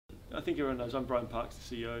I think everyone knows I'm Brian Parks,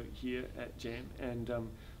 the CEO here at Jam, and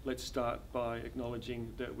let's start by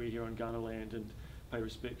acknowledging that we're here on Kaurna land and pay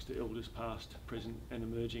respects to elders past, present and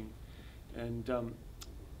emerging. And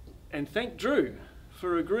thank Drew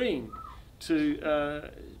for agreeing to,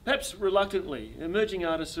 perhaps reluctantly. Emerging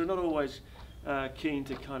artists are not always keen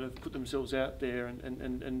to kind of put themselves out there,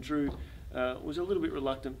 and Drew was a little bit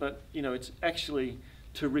reluctant, but you know, it's actually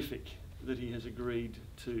terrific that he has agreed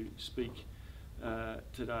to speak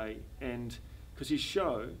today, and because his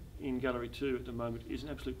show in Gallery 2 at the moment is an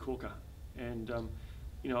absolute corker, and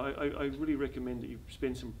you know, I really recommend that you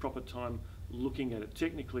spend some proper time looking at it.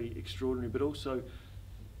 Technically extraordinary, but also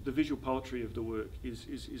the visual poetry of the work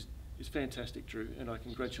is fantastic, Drew, and I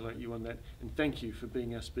congratulate you on that, and thank you for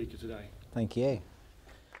being our speaker today. Thank you.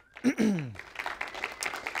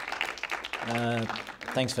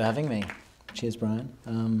 Thanks for having me. Cheers,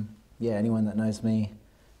 Brian. Yeah, anyone that knows me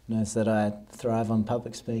knows that I thrive on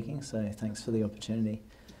public speaking, so thanks for the opportunity.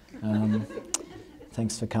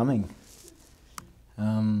 Thanks for coming.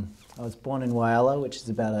 I was born in Whyalla, which is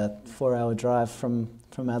about a 4-hour drive from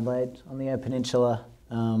Adelaide on the Eyre Peninsula,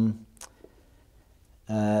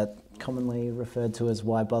 commonly referred to as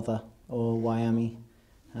Why Bother or Wyoming.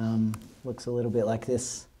 Looks a little bit like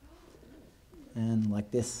this and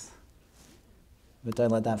like this, but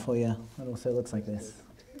don't let that fool you. It also looks like this.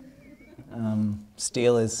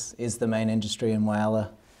 Steel is the main industry in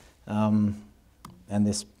Whyalla, and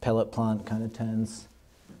this pellet plant kind of turns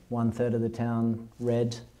 1/3 of the town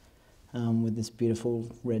red with this beautiful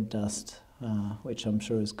red dust, which I'm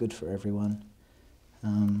sure is good for everyone.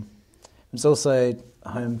 It's also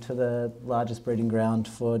home to the largest breeding ground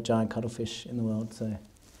for giant cuttlefish in the world, so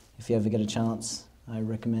if you ever get a chance, I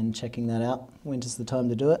recommend checking that out. Winter's the time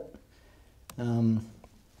to do it.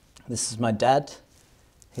 This is my dad.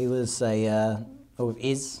 He was or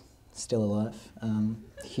is still alive.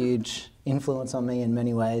 Huge influence on me in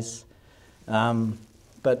many ways,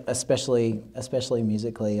 but especially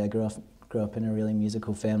musically. I grew up in a really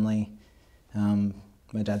musical family.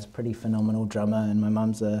 My dad's a pretty phenomenal drummer, and my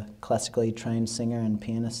mum's a classically trained singer and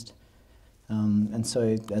pianist. And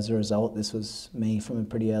so, as a result, this was me from a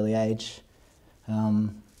pretty early age.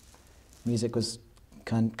 Music was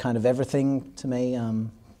kind of everything to me.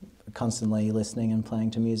 Constantly listening and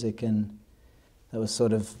playing to music, and that was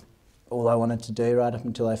sort of all I wanted to do right up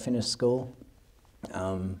until I finished school.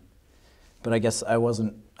 But I guess I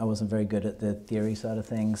wasn't very good at the theory side of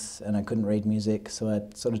things, and I couldn't read music, so I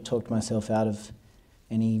sort of talked myself out of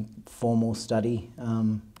any formal study,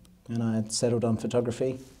 and I settled on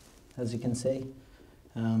photography, as you can see.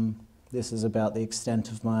 This is about the extent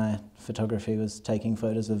of my photography, was taking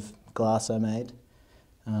photos of glass I made.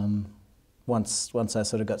 Once I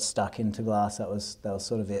sort of got stuck into glass, that was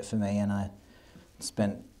sort of it for me, and I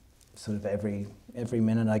spent sort of every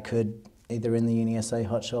minute I could either in the UniSA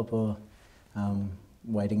hot shop or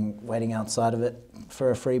waiting outside of it for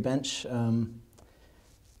a free bench,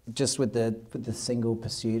 just with the single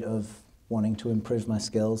pursuit of wanting to improve my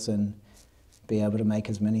skills and be able to make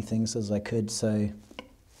as many things as I could. So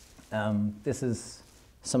this is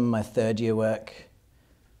some of my third-year work,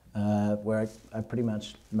 where I pretty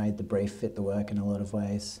much made the brief fit the work in a lot of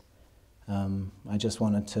ways. I just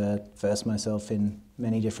wanted to verse myself in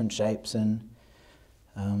many different shapes and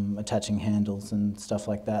attaching handles and stuff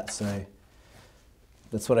like that, so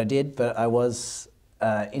that's what I did. But I was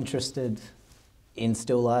interested in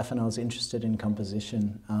still life, and I was interested in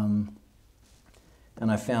composition,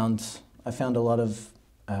 and I found a lot of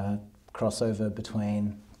crossover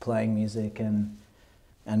between playing music and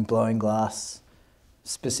blowing glass,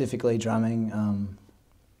 specifically drumming,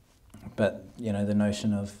 but you know, the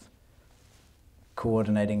notion of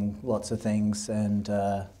coordinating lots of things and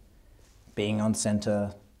being on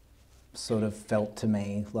centre sort of felt to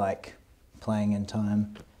me like playing in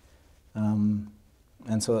time,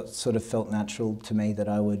 and so it sort of felt natural to me that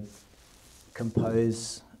I would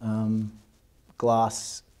compose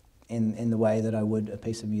glass in the way that I would a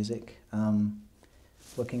piece of music,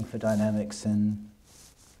 looking for dynamics and,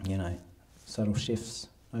 you know, subtle shifts,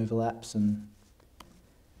 overlaps, and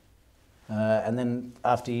then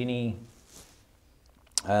after uni,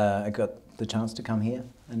 I got the chance to come here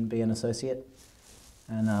and be an associate.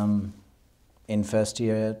 And in first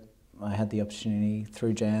year, I had the opportunity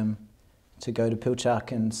through Jam to go to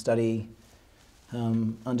Pilchuck and study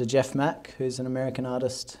under Jeff Mack, who's an American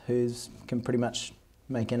artist who can pretty much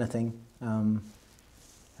make anything.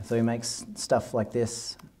 So he makes stuff like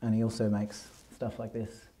this, and he also makes stuff like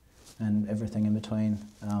this, and everything in between.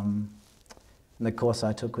 And the course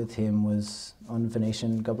I took with him was on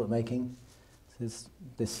Venetian goblet making. So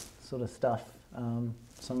this sort of stuff,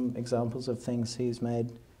 some examples of things he's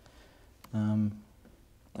made. And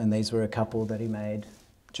these were a couple that he made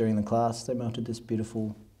during the class. They melted this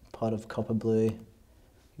beautiful pot of copper blue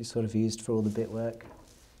he sort of used for all the bit work.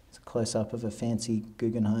 It's a close-up of a fancy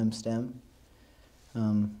Guggenheim stem.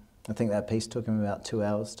 I think that piece took him about 2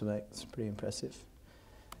 hours to make. It's pretty impressive.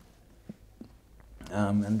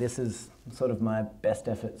 And this is sort of my best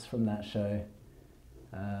efforts from that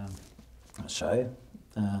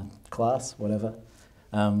class, whatever.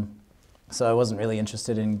 So I wasn't really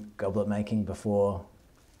interested in goblet making before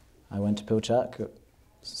I went to Pilchuck.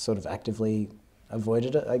 Sort of actively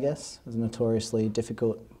avoided it, I guess. It was notoriously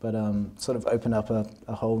difficult, but sort of opened up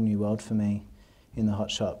a whole new world for me in the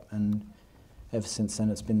hot shop. And ever since then,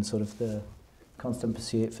 it's been sort of the constant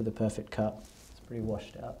pursuit for the perfect cup. It's pretty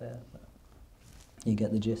washed out there, but you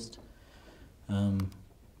get the gist. And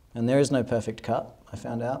there is no perfect cup, I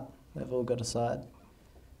found out. They've all got a side.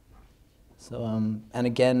 So, and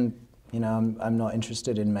again, you know, I'm not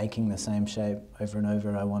interested in making the same shape over and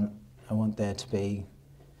over. I want there to be,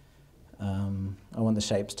 I want the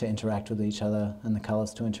shapes to interact with each other and the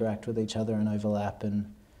colours to interact with each other and overlap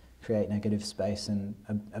and create negative space and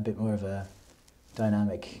a bit more of a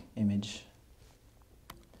dynamic image.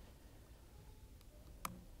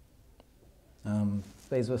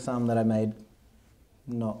 These were some that I made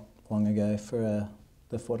not long ago for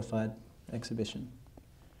the Fortified exhibition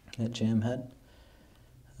that Jam had.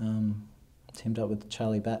 Teamed up with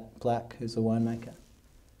Charlie Black, who's a winemaker.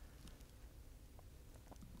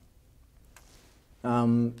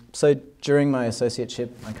 So during my associateship,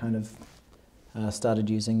 I kind of started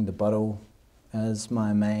using the bottle as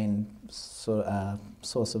my main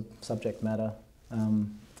source of subject matter.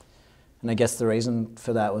 And I guess the reason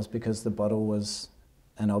for that was because the bottle was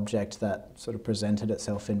an object that sort of presented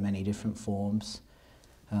itself in many different forms.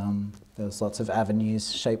 There was lots of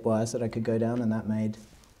avenues shape-wise that I could go down, and that made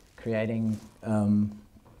creating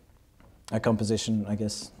a composition, I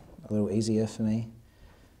guess, a little easier for me,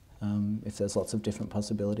 if there's lots of different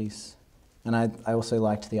possibilities. And I also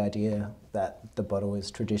liked the idea that the bottle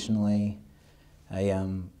is traditionally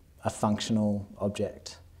a functional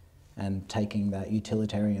object, and taking that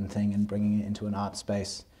utilitarian thing and bringing it into an art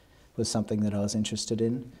space was something that I was interested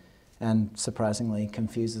in, and surprisingly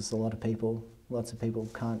confuses a lot of people. Lots of people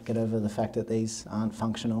can't get over the fact that these aren't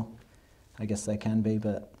functional. I guess they can be,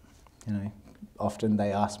 but you know, often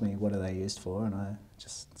they ask me what are they used for, and I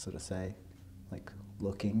just sort of say, like,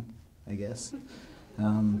 looking, I guess.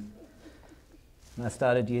 And I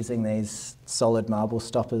started using these solid marble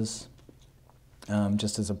stoppers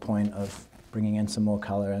just as a point of bringing in some more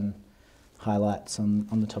colour and highlights on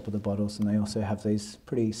the top of the bottles, and they also have these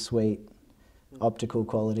pretty sweet optical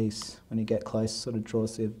qualities. When you get close, sort of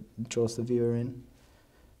draws the viewer in.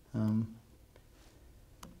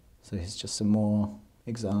 So here's just some more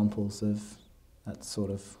examples of that sort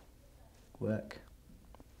of work.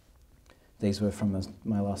 These were from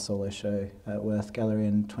my last solo show at Worth Gallery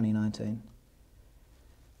in 2019.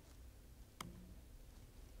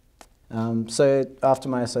 So after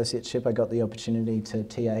my associateship, I got the opportunity to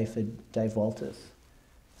TA for Dave Walters,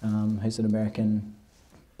 who's an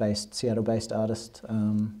American-based, Seattle-based artist.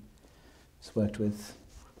 He's worked with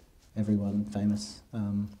everyone famous,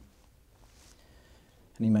 and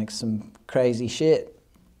he makes some crazy shit.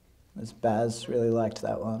 As Baz really liked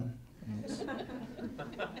that one.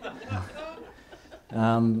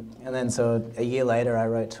 And then so a year later, I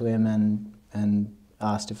wrote to him and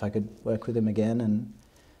asked if I could work with him again, and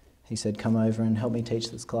he said, come over and help me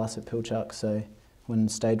teach this class at Pilchuck. So I went and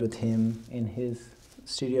stayed with him in his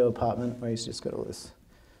studio apartment where he's just got all this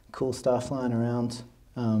cool stuff lying around.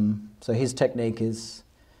 So his technique is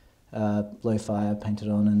low fire, painted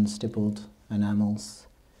on and stippled enamels,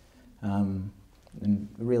 and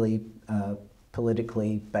really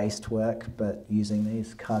politically based work, but using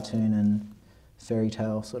these cartoon and fairy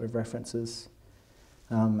tale sort of references.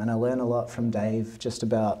 And I learned a lot from Dave just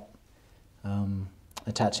about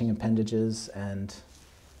attaching appendages and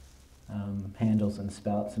handles and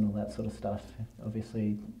spouts and all that sort of stuff.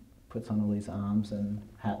 Obviously puts on all these arms and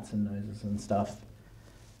hats and noses and stuff.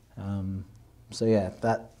 So yeah,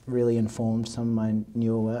 that really informed some of my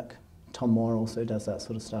newer work. Tom Moore also does that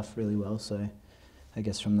sort of stuff really well, so I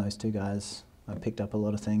guess from those two guys I picked up a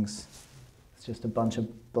lot of things. It's just a bunch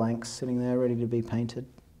of blanks sitting there ready to be painted.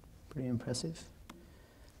 Pretty impressive.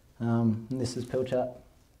 And this is Pilchuck.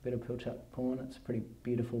 Bit of Pilchuck porn. It's a pretty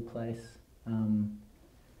beautiful place.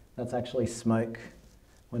 That's actually smoke.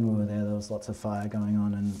 When we were there was lots of fire going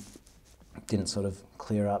on, and it didn't sort of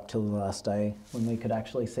clear up till the last day when we could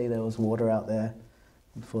actually see there was water out there.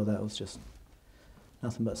 Before that it was just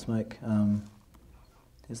nothing but smoke.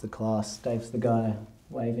 Here's the class. Dave's the guy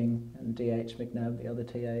waving, and D.H. McNabb, the other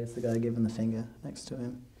TA, is the guy giving the finger next to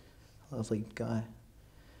him. Lovely guy.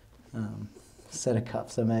 Set of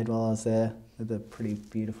cups I made while I was there with a pretty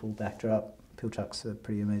beautiful backdrop. Pilchuck's a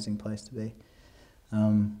pretty amazing place to be.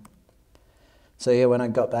 So yeah, when I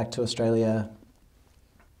got back to Australia,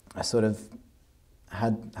 I sort of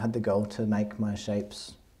had the goal to make my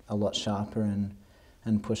shapes a lot sharper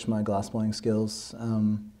and push my glassblowing skills.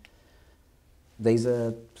 These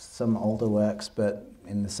are some older works, but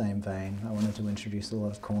in the same vein. I wanted to introduce a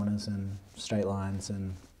lot of corners and straight lines,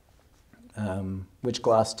 and which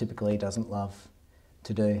glass typically doesn't love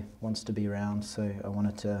to do, wants to be round, so I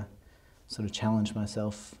wanted to sort of challenge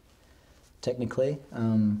myself technically,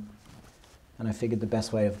 and I figured the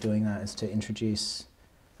best way of doing that is to introduce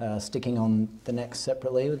sticking on the necks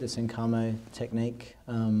separately with this Incamo technique,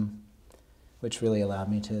 which really allowed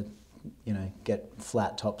me to, you know, get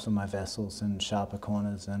flat tops on my vessels and sharper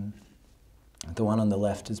corners. And the one on the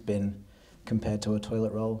left has been compared to a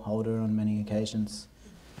toilet roll holder on many occasions,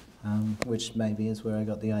 which maybe is where I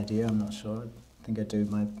got the idea. I'm not sure. I think I do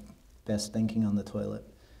my best thinking on the toilet.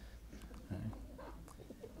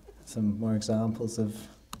 Some more examples of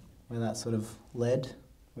where that sort of led,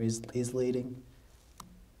 or is leading.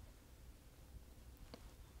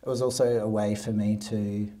 It was also a way for me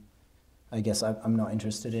to, I guess I'm not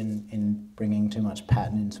interested in bringing too much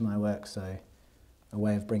pattern into my work, so a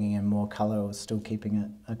way of bringing in more colour was still keeping it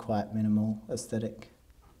a quite minimal aesthetic.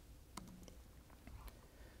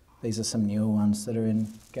 These are some newer ones that are in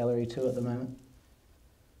Gallery 2 at the moment.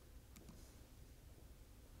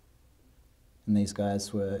 And these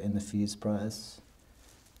guys were in the Fuse Prize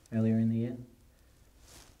earlier in the year.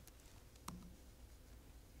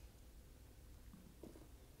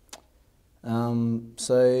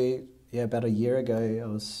 So yeah, about a year ago I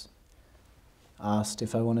was asked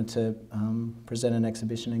if I wanted to present an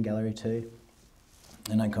exhibition in Gallery 2,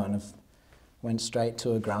 and I kind of went straight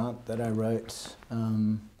to a grant that I wrote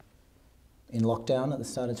in lockdown at the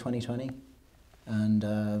start of 2020, and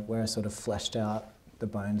where I sort of fleshed out the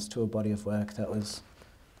bones to a body of work that was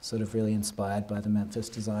sort of really inspired by the Memphis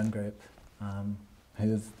Design Group,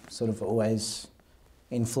 who have sort of always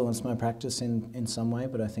influenced my practice in some way,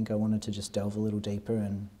 but I think I wanted to just delve a little deeper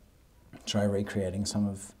and try recreating some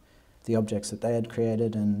of the objects that they had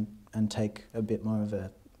created and take a bit more of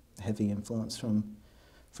a heavy influence from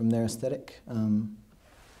their aesthetic.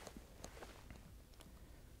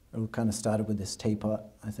 It all kind of started with this teapot.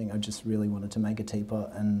 I think I just really wanted to make a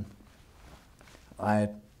teapot, and I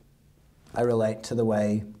relate to the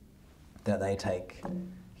way that they take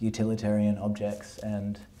utilitarian objects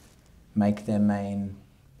and make their main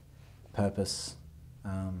purpose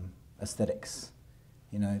aesthetics.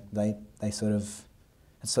 You know, they sort of,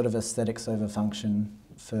 it's sort of aesthetics over function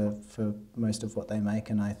for most of what they make,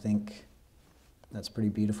 and I think that's pretty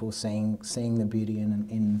beautiful, seeing the beauty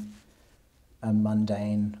in a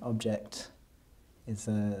mundane object is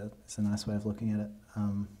a nice way of looking at it.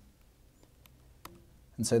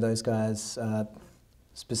 And so those guys,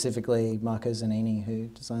 specifically Marco Zanini, who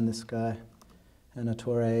designed this guy, and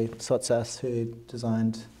Ettore Sotsas, who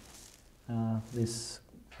designed this,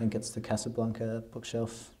 I think it's the Casablanca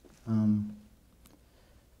bookshelf,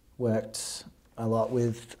 worked a lot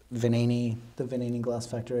with Vanini, the Vanini Glass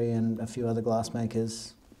Factory, and a few other glass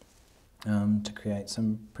makers to create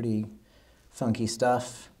some pretty funky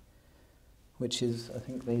stuff, which is, I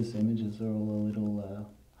think these images are all a little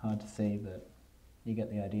hard to see, but you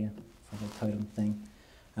get the idea. It's like a totem thing.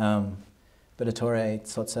 But Ettore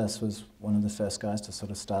Sotsas was one of the first guys to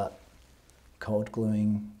sort of start cold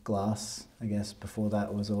gluing glass. I guess before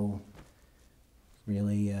that was all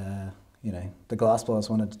really, you know, the glass blowers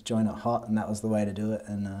wanted to join it hot, and that was the way to do it,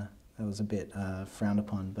 and that was a bit frowned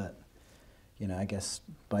upon. But you know, I guess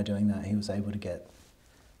by doing that, he was able to get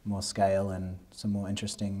more scale and some more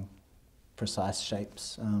interesting, precise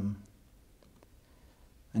shapes.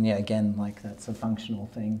 And yeah, again, like that's a functional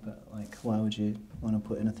thing, but like, why would you want to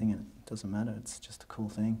put anything in it? It doesn't matter, it's just a cool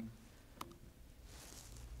thing.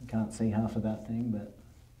 You can't see half of that thing, but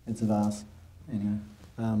it's a vase, anyway.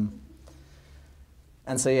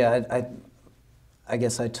 And so yeah, I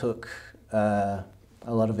guess I took a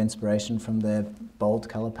lot of inspiration from their bold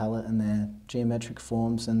colour palette and their geometric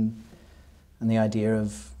forms, and the idea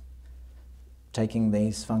of taking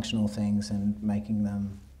these functional things and making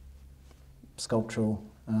them sculptural.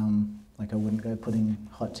 Like I wouldn't go putting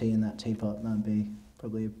hot tea in that teapot, that would be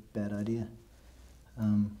probably a bad idea.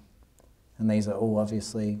 And these are all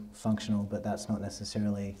obviously functional, but that's not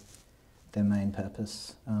necessarily their main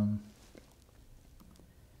purpose. So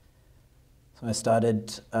I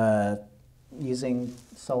started using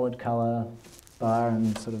solid colour bar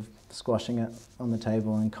and sort of squashing it on the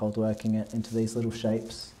table and cold working it into these little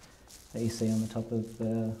shapes that you see on the top of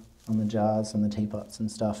on the jars and the teapots and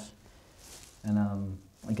stuff. And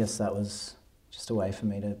I guess that was just a way for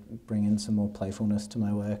me to bring in some more playfulness to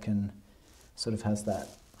my work, and sort of has that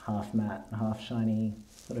half matte, half shiny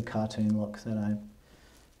sort of cartoon look that I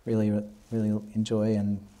really enjoy,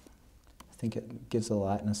 and I think it gives a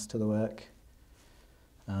lightness to the work.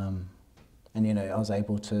 And you know, I was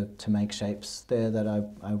able to make shapes there that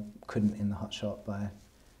I couldn't in the hot shop by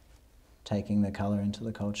taking the colour into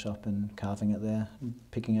the cold shop and carving it there, and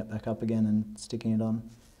picking it back up again and sticking it on.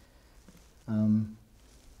 And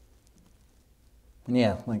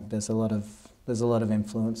yeah, like there's a lot of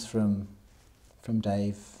influence from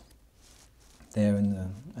Dave there in the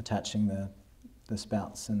attaching the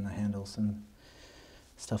spouts and the handles and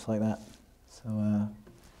stuff like that. So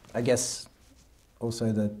I guess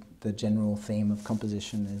also the general theme of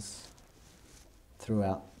composition is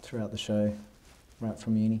throughout the show, right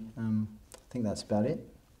from uni. I think that's about it.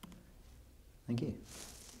 Thank you.